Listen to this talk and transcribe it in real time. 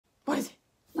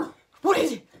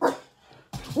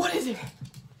it.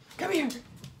 Come here.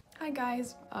 Hi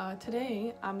guys,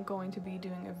 today I'm going to be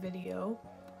doing a video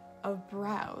of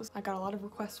brows. I got a lot of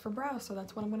requests for brows, so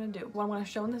that's what I'm gonna do. What I want to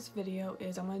show in this video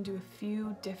is I'm gonna do a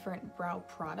few different brow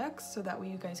products so that way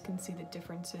you guys can see the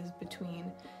differences between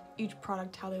each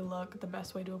product, how they look, the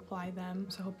best way to apply them.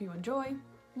 So I hope you enjoy,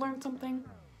 learn something,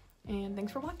 and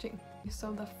thanks for watching.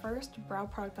 So the first brow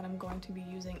product that I'm going to be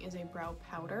using is a brow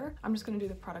powder. I'm just gonna do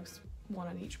the products one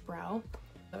on each brow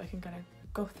so I can kind of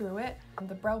go through it.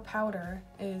 The brow powder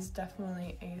is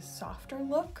definitely a softer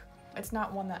look. It's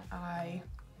not one that I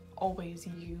always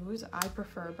use. I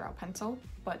prefer a brow pencil,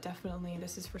 but definitely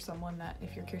this is for someone that,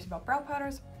 if you're curious about brow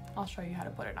powders, I'll show you how to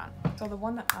put it on. So the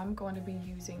one that I'm going to be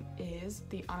using is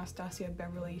the Anastasia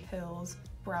Beverly Hills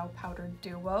Brow Powder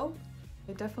Duo.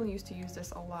 I definitely used to use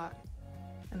this a lot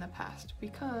in the past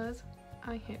because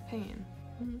I hate pain.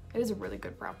 It is a really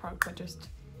good brow product, but just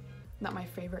not my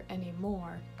favorite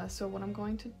anymore. So what I'm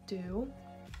going to do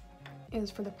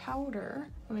is for the powder,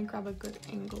 let me grab a good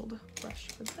angled brush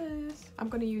for this. I'm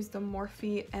going to use the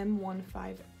Morphe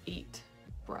M158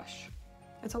 brush.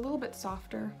 It's a little bit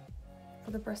softer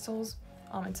for the bristles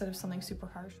instead of something super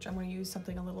harsh. I'm going to use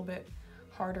something a little bit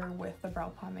harder with the brow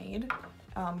pomade,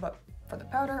 but for the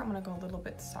powder, I'm going to go a little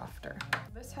bit softer.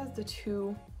 This has the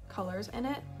two colors in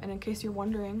it, and in case you're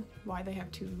wondering why they have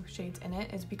two shades in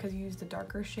it, is because you use the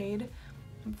darker shade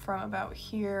from about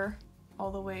here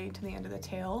all the way to the end of the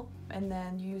tail, and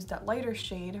then you use that lighter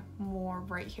shade more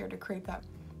right here to create that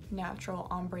natural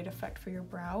ombre effect for your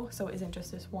brow, so it isn't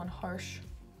just this one harsh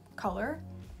color.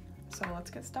 So let's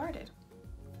get started.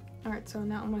 Alright, so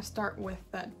now I'm going to start with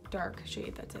that dark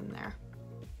shade that's in there.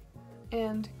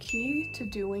 And key to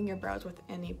doing your brows with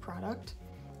any product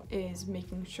is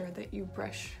making sure that you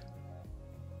brush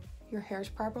your hairs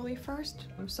properly first.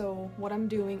 So what I'm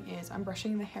doing is I'm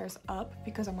brushing the hairs up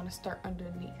because I'm going to start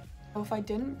underneath. So if I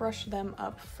didn't brush them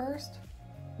up first,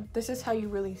 this is how you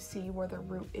really see where the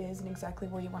root is and exactly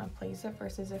where you want to place it,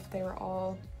 versus if they were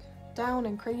all down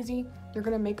and crazy, you're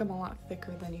going to make them a lot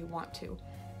thicker than you want to.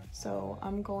 So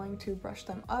I'm going to brush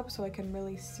them up so I can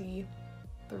really see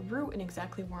the root and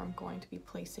exactly where I'm going to be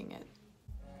placing it.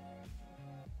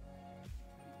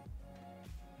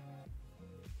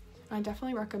 I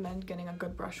definitely recommend getting a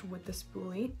good brush with the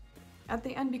spoolie at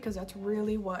the end because that's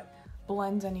really what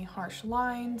blends any harsh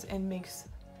lines and makes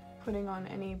putting on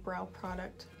any brow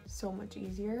product so much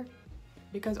easier,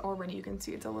 because already you can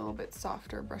see it's a little bit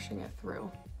softer brushing it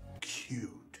through.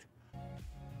 Cute.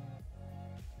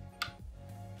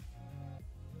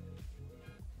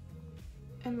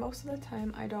 And most of the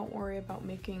time I don't worry about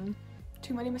making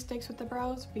too many mistakes with the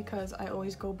brows because I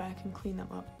always go back and clean them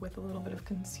up with a little bit of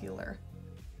concealer.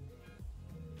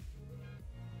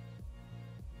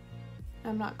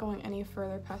 I'm not going any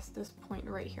further past this point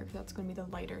right here because that's going to be the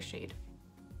lighter shade.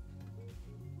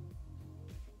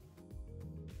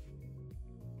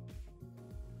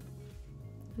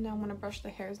 Now I'm going to brush the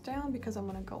hairs down because I'm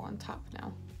going to go on top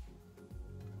now.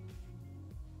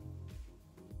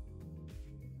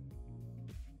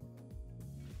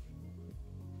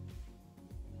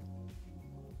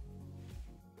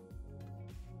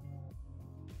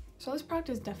 So this product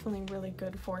is definitely really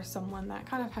good for someone that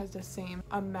kind of has the same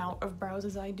amount of brows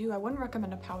as I do. I wouldn't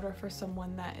recommend a powder for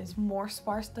someone that is more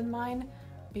sparse than mine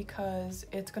because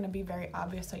it's going to be very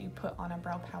obvious that you put on a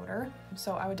brow powder.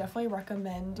 So I would definitely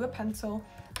recommend a pencil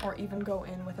or even go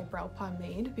in with a brow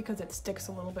pomade because it sticks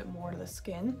a little bit more to the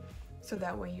skin. So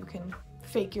that way you can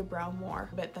fake your brow more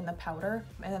a bit than the powder.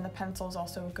 And then the pencil is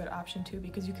also a good option too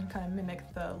because you can kind of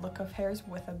mimic the look of hairs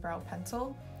with a brow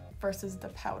pencil versus the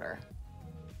powder.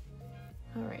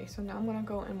 Alright, so now I'm going to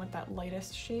go in with that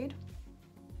lightest shade.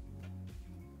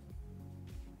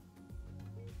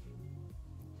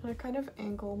 And I kind of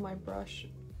angle my brush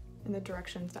in the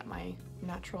directions that my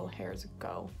natural hairs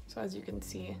go. So as you can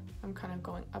see, I'm kind of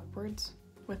going upwards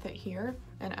with it here.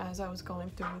 And as I was going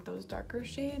through with those darker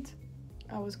shades,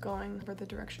 I was going for the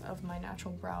direction of my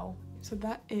natural brow. So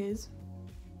that is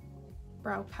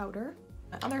brow powder.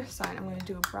 On the other side, I'm going to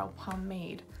do a brow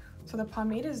pomade. So the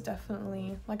pomade is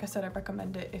definitely, like I said, I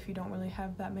recommend it if you don't really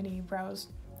have that many brows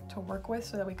to work with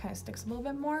so that it kind of sticks a little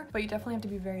bit more, but you definitely have to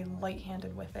be very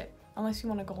light-handed with it. Unless you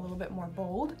want to go a little bit more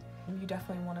bold, you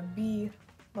definitely want to be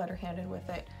lighter-handed with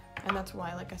it. And that's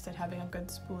why, like I said, having a good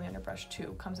spoolie and a brush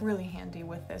too comes really handy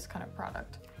with this kind of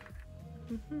product.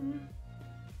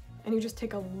 And you just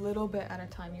take a little bit at a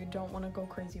time. You don't want to go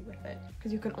crazy with it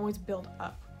because you can always build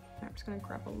up. I'm just going to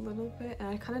grab a little bit and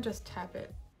I kind of just tap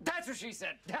it. That's what she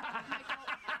said.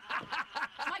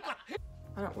 Michael.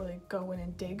 I don't really go in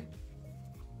and dig.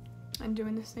 I'm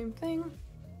doing the same thing.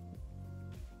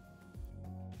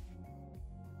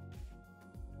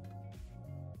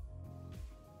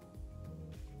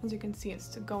 As you can see,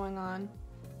 it's going on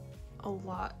a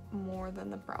lot more than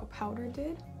the brow powder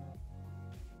did.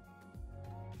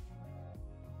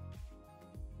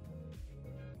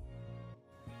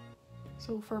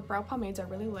 So for brow pomades, I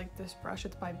really like this brush.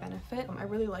 It's by Benefit. I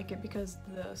really like it because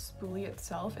the spoolie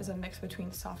itself is a mix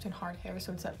between soft and hard hair,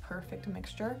 so it's that perfect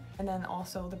mixture. And then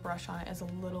also the brush on it is a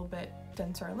little bit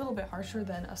denser, a little bit harsher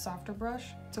than a softer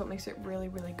brush, so it makes it really,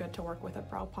 really good to work with a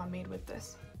brow pomade with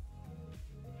this.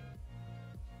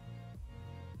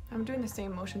 I'm doing the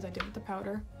same motions I did with the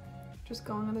powder, just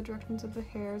going in the directions of the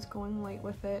hairs, going light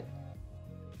with it.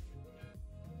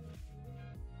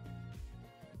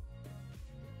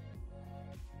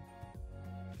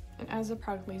 And as the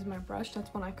product leaves my brush,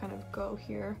 that's when I kind of go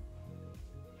here,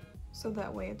 so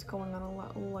that way it's going on a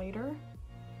lot lighter.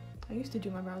 I used to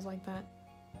do my brows like that.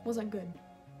 It wasn't good.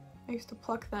 I used to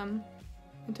pluck them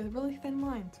into really thin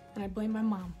lines, and I blame my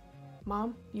mom.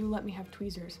 Mom, you let me have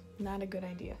tweezers. Not a good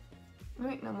idea.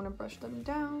 Alright, now I'm gonna brush them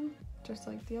down, just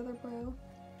like the other brow.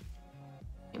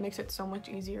 It makes it so much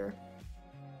easier.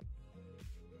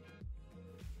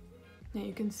 Now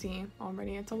you can see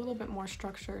already it's a little bit more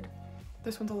structured.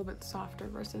 This one's a little bit softer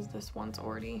versus this one's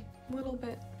already a little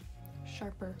bit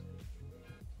sharper.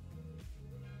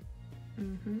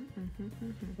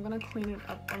 I'm gonna clean it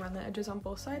up around the edges on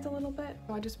both sides a little bit.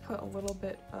 So I just put a little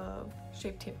bit of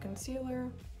Shape Tape Concealer.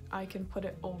 I can put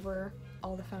it over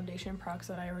all the foundation products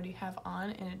that I already have on,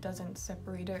 and it doesn't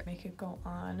separate it, make it go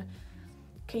on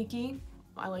cakey.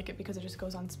 I like it because it just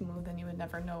goes on smooth and you would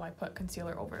never know I put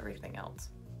concealer over everything else.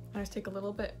 I just take a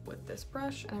little bit with this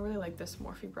brush, and I really like this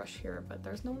Morphe brush here, but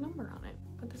there's no number on it.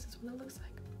 But this is what it looks like.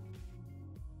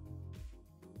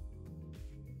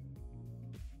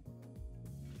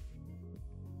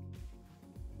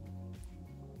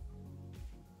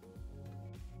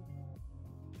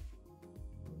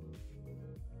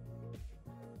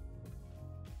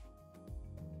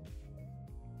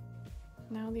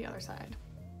 Now the other side.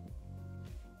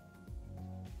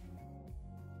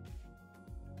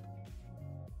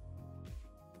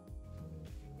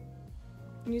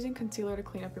 Using concealer to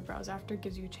clean up your brows after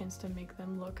gives you a chance to make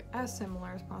them look as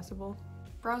similar as possible.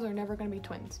 Brows are never going to be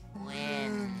twins.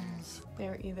 Twins.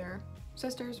 They're either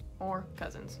sisters or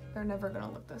cousins. They're never going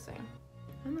to look the same.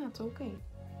 And that's okay.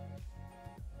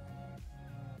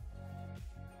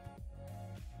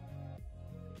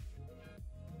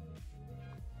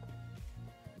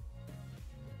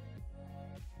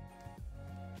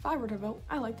 If I were to vote,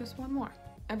 I like this one more.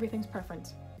 Everything's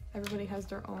preference. Everybody has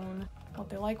their own, what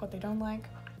they like, what they don't like,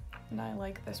 and I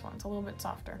like this one. It's a little bit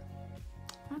softer.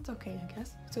 That's okay, I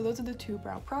guess. So those are the two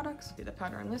brow products, the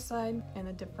powder on this side and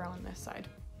the dip brow on this side.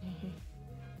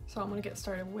 So I'm gonna get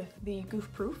started with the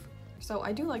Goof Proof. So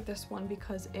I do like this one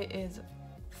because it is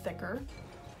thicker,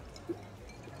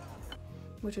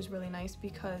 which is really nice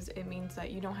because it means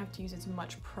that you don't have to use as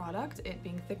much product. It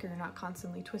being thicker, you're not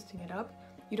constantly twisting it up.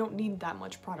 You don't need that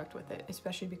much product with it,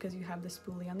 especially because you have the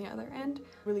spoolie on the other end.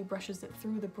 Really brushes it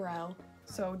through the brow.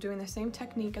 So doing the same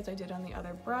technique as I did on the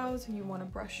other brows, you want to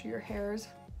brush your hairs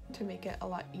to make it a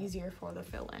lot easier for the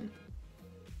fill-in.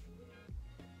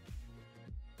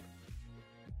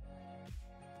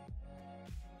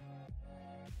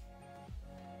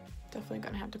 Definitely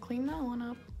gonna have to clean that one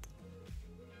up.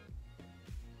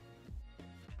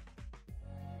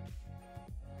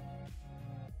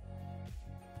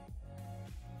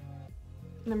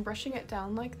 And then brushing it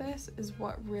down like this is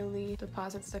what really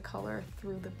deposits the color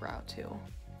through the brow too.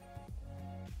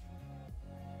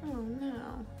 Oh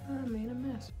no, I made a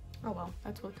mess. Oh well,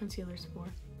 that's what concealer's for.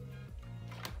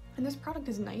 And this product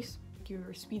is nice.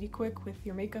 You're speedy quick with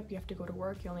your makeup, you have to go to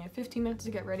work, you only have 15 minutes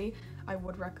to get ready. I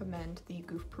would recommend the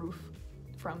Goof Proof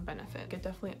from Benefit. It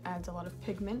definitely adds a lot of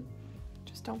pigment.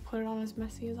 Just don't put it on as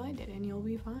messy as I did and you'll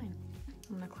be fine.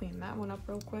 I'm gonna clean that one up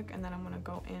real quick, and then I'm gonna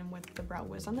go in with the Brow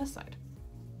Wiz on this side.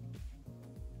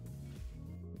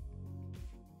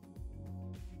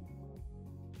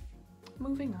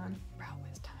 Moving on, Brow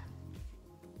Wiz time.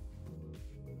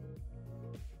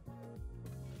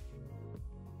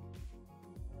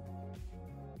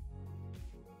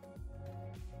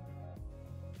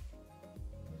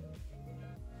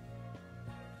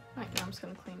 Right, now I'm just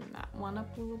gonna clean that one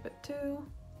up a little bit too.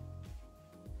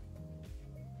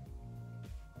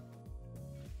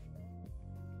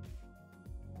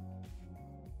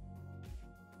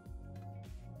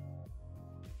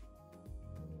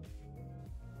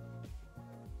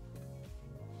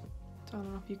 So I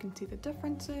don't know if you can see the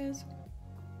differences.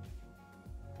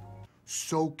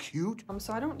 So cute.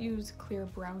 So I don't use clear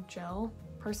brow gel.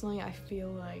 Personally, I feel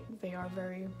like they are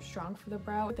very strong for the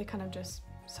brow. They kind of just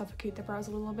suffocate the brows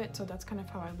a little bit, so that's kind of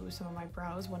how I lose some of my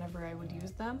brows whenever I would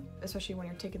use them, especially when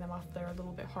you're taking them off, they're a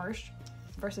little bit harsh.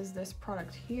 Versus this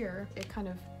product here, it kind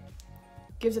of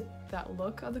gives it that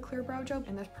look of the clear brow gel,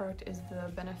 and this product is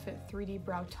the Benefit 3D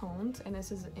Brow Tones, and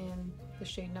this is in the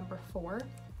shade number 4,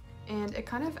 and it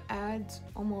kind of adds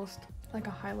almost like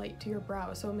a highlight to your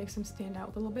brows, so it makes them stand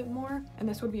out a little bit more, and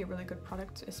this would be a really good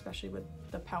product, especially with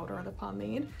the powder or the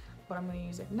pomade, but I'm going to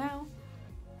use it now.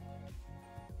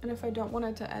 And if I don't want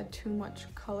it to add too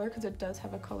much color, because it does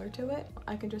have a color to it,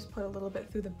 I can just put a little bit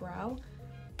through the brow,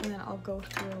 and then I'll go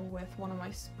through with one of my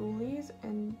spoolies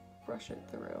and brush it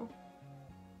through.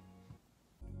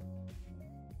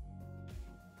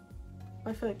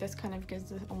 I feel like this kind of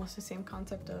gives almost the same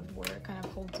concept of where it kind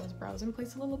of holds those brows in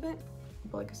place a little bit,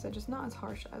 but like I said, just not as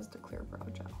harsh as the clear brow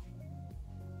gel.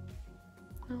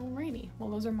 Alrighty, well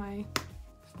those are my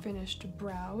finished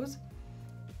brows.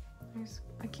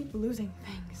 I keep losing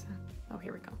things. Oh,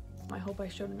 here we go. I hope I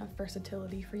showed enough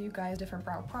versatility for you guys, different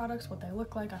brow products, what they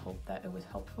look like. I hope that it was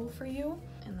helpful for you.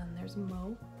 And then there's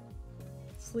Mo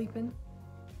sleeping.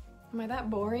 Am I that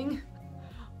boring?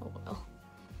 Oh well,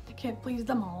 I can't please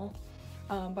them all.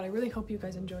 But I really hope you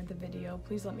guys enjoyed the video.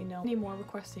 Please let me know any more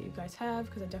requests that you guys have,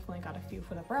 because I definitely got a few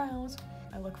for the brows.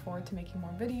 I look forward to making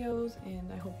more videos,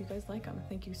 and I hope you guys like them.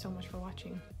 Thank you so much for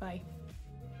watching. Bye.